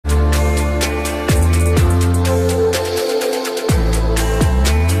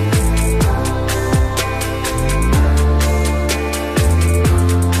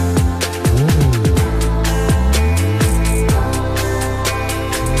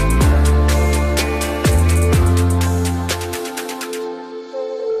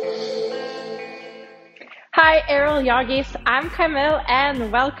Hi aerial yogis, I'm Camille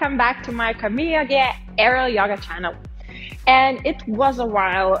and welcome back to my CAMIYOGA aerial yoga channel. And it was a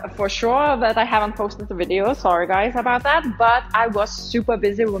while for sure that I haven't posted the video, sorry guys about that, but I was super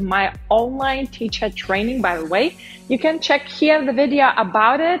busy with my online teacher training, by the way. You can check here the video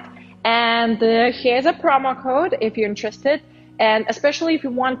about it, and here's a promo code if you're interested, and especially if you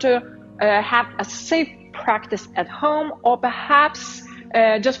want to have a safe practice at home, or perhaps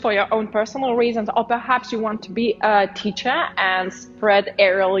just for your own personal reasons, or perhaps you want to be a teacher and spread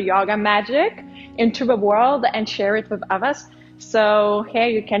aerial yoga magic into the world and share it with others. So here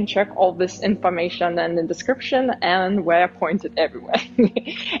you can check all this information in the description, and we're pointed everywhere.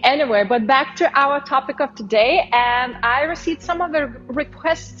 Anyway, but back to our topic of today, and I received some of the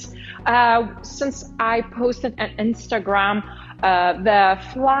requests since I posted on Instagram the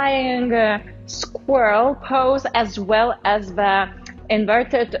flying squirrel pose, as well as the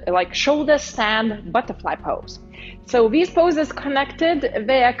inverted like shoulder stand butterfly pose. So these poses connected,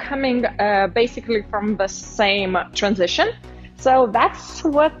 they are coming basically from the same transition. So that's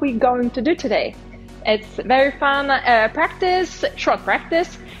what we're going to do today. It's very fun practice, short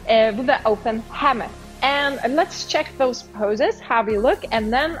practice with the open hammock. And let's check those poses, how we look,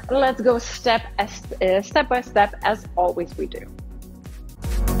 and then let's go step by step as always we do.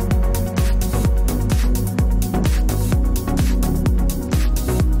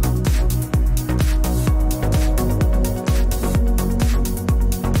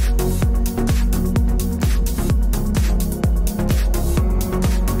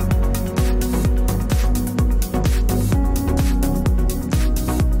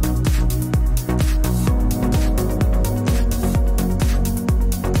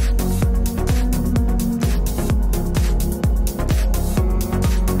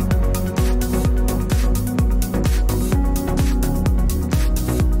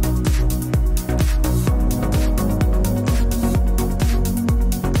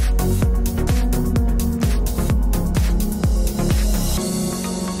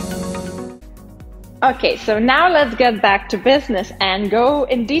 Okay, so now let's get back to business and go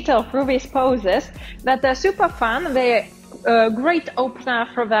in detail through these poses that are super fun. They're a great opener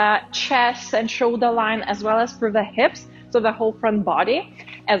for the chest and shoulder line, as well as for the hips, so the whole front body.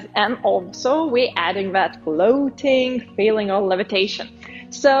 And also we're adding that floating feeling or levitation.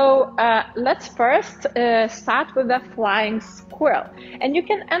 So let's first start with the flying squirrel. And you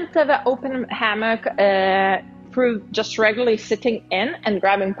can enter the open hammock through just regularly sitting in and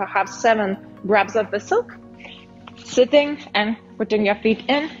grabbing perhaps 7 grabs of the silk, sitting and putting your feet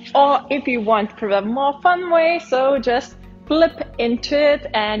in, or if you want for a more fun way, so just flip into it,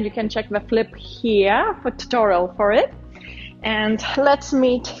 and you can check the flip here for tutorial for it. And let's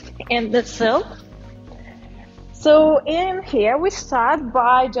meet in the silk. So in here we start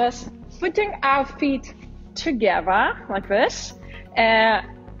by just putting our feet together like this,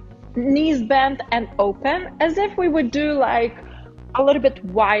 knees bent and open, as if we would do like a little bit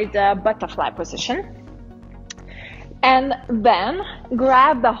wider butterfly position. And then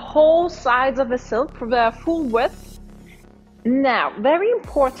grab the whole sides of the silk for the full width. Now, very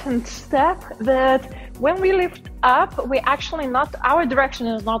important step, that when we lift up, we actually not, our direction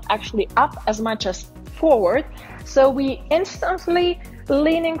is not actually up as much as forward. So we instantly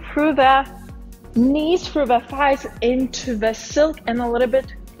leaning through the knees, through the thighs into the silk, and a little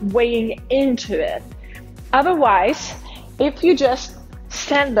bit weighing into it. Otherwise, if you just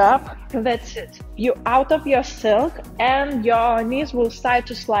stand up, that's it. You're out of your silk and your knees will start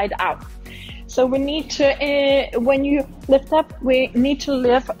to slide out. So we need to, when you lift up, we need to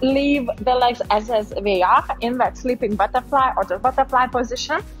leave the legs as they are in that sleeping butterfly or the butterfly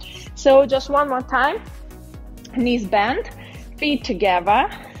position. So just one more time, knees bent, feet together,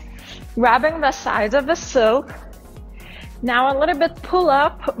 grabbing the sides of the silk. Now a little bit pull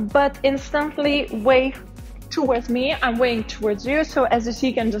up, but instantly weigh towards me. I'm weighing towards you. So as you see,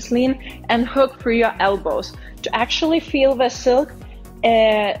 you can just lean and hook through your elbows to actually feel the silk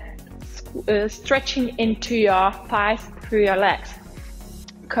stretching into your thighs through your legs,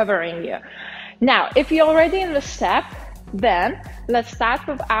 covering you. Now, if you're already in the step, then let's start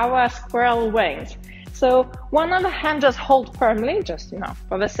with our squirrel wings. So one other hand just hold firmly, just,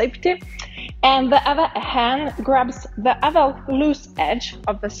 for the safety. And the other hand grabs the other loose edge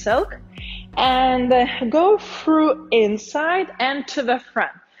of the silk and go through inside and to the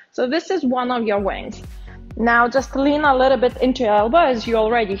front. So this is one of your wings. Now just lean a little bit into your elbow, as you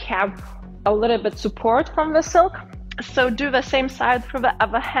already have a little bit support from the silk. So do the same side for the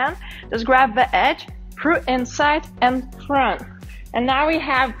other hand. Just grab the edge through inside and front. And now we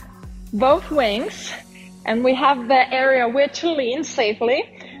have both wings, and we have the area where to lean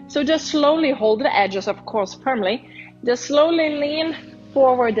safely. So just slowly hold the edges, of course, firmly. Just slowly lean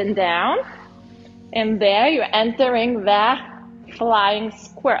forward and down. And there you're entering the flying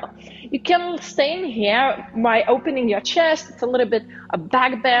squirrel. You can stay in here by opening your chest. It's a little bit a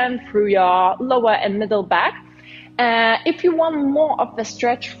back bend through your lower and middle back. If you want more of the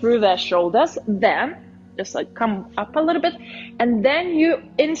stretch through the shoulders, then just like come up a little bit, and then you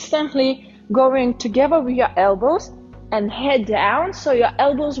instantly going together with your elbows and head down, so your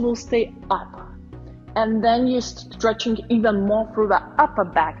elbows will stay up. And then you're stretching even more through the upper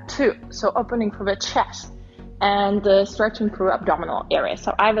back too. So opening through the chest and stretching through abdominal area.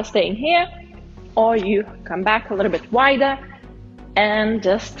 So either staying here or you come back a little bit wider and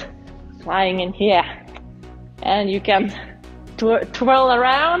just flying in here. And you can twirl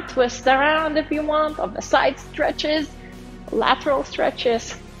around, twist around if you want, of the side stretches, lateral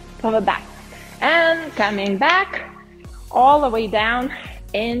stretches for the back. And coming back all the way down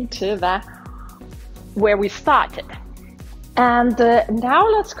into the where we started. And now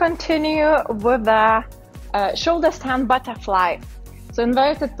let's continue with the shoulder stand butterfly. So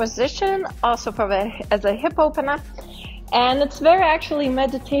inverted position, also for as a hip opener. And it's very actually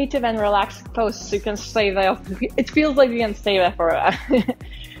meditative and relaxed pose, so you can stay there. It feels like you can stay there forever.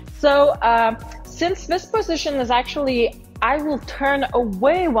 So since this position is actually, I will turn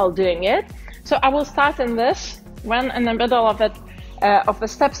away while doing it. So I will start in this, when in the middle of it, of the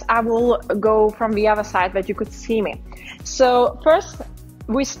steps, I will go from the other side that you could see me. So first,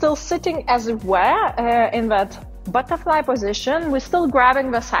 we're still sitting as it were in that butterfly position. We're still grabbing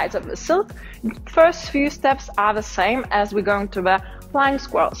the sides of the silk. First few steps are the same as we're going to the flying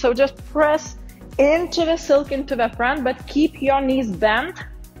squirrel. So just press into the silk, into the front, but keep your knees bent.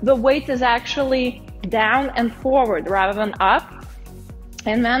 The weight is actually down and forward rather than up.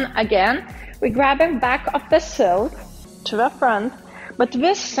 And then again, we're grabbing back of the silk to the front. But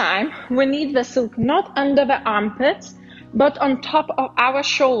this time, we need the silk not under the armpits, but on top of our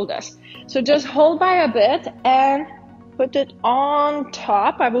shoulders. So just hold by a bit and put it on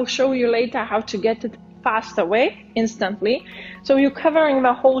top. I will show you later how to get it fast away, instantly. So you're covering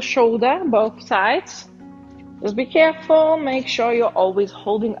the whole shoulder, both sides. Just be careful, make sure you're always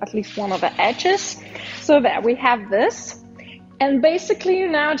holding at least one of the edges. So there we have this. And basically you're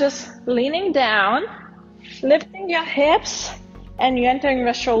now just leaning down, lifting your hips, and you're entering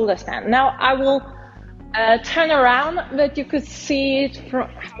the shoulder stand. Now I will turn around that you could see it from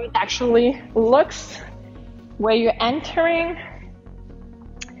how it actually looks, where you're entering.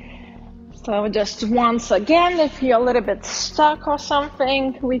 So just once again, if you're a little bit stuck or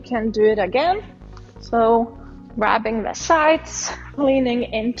something, we can do it again. So grabbing the sides, leaning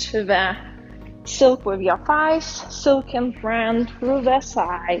into the silk with your thighs, silk in front through the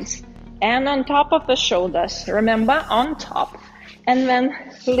sides, and on top of the shoulders, remember, on top. And then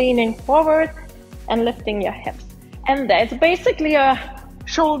leaning forward and lifting your hips. And that's basically your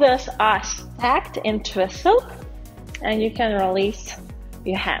shoulders are stacked into a silk, and you can release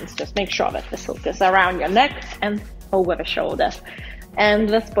your hands. Just make sure that the silk is around your neck and over the shoulders. And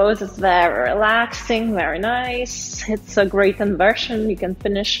this pose is very relaxing, very nice. It's a great inversion. You can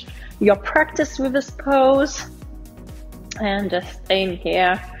finish your practice with this pose and just stay in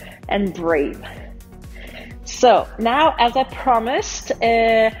here and breathe. So now, as I promised,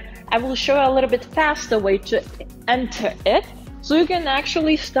 I will show you a little bit faster way to enter it. So you can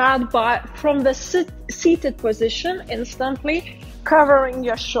actually start from the seated position, instantly covering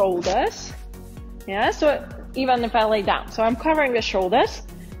your shoulders. Yeah, so even if I lay down. So I'm covering the shoulders.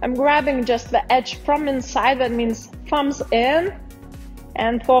 I'm grabbing just the edge from inside. That means thumbs in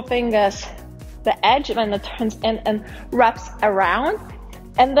and forefingers the edge, when it turns in and wraps around.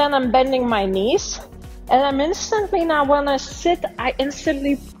 And then I'm bending my knees. And I'm instantly now, when I sit, I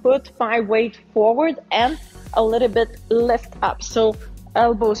instantly put my weight forward and a little bit lift up. So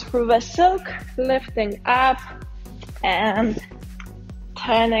elbows through the silk, lifting up and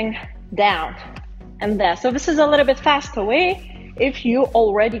turning down. And there. So this is a little bit faster way if you're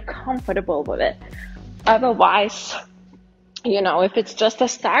already comfortable with it. Otherwise, you know, if it's just a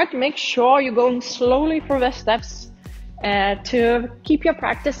start, make sure you're going slowly through the steps to keep your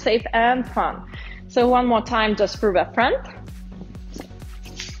practice safe and fun. So one more time, just through the front.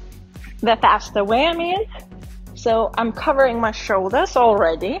 The faster way, I mean. So I'm covering my shoulders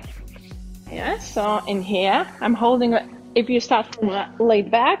already. Yeah, so in here, I'm holding, if you start from laid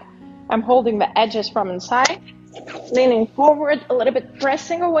back, I'm holding the edges from inside, leaning forward, a little bit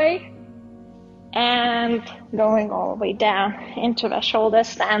pressing away, and going all the way down into the shoulder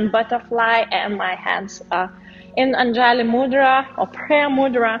stand butterfly, and my hands are in Anjali Mudra or prayer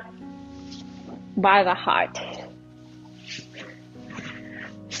mudra by the heart.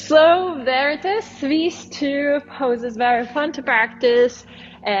 So there it is, these two poses, very fun to practice,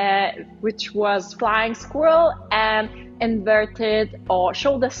 which was flying squirrel and inverted or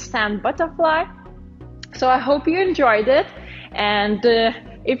shoulder stand butterfly. So I hope you enjoyed it, and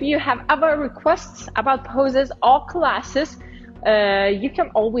if you have other requests about poses or classes, you can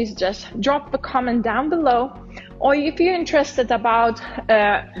always just drop the comment down below. Or if you're interested about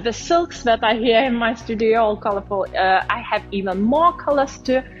the silks that are here in my studio, all colorful, I have even more colors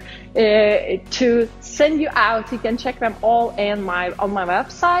to send you out. You can check them all on my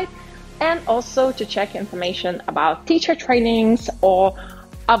website, and also to check information about teacher trainings or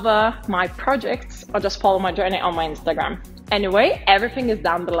other my projects, or just follow my journey on my Instagram. Anyway, everything is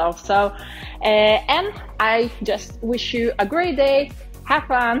down below. So, and I just wish you a great day, have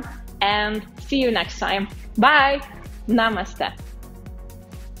fun, and see you next time. Bye. Namaste.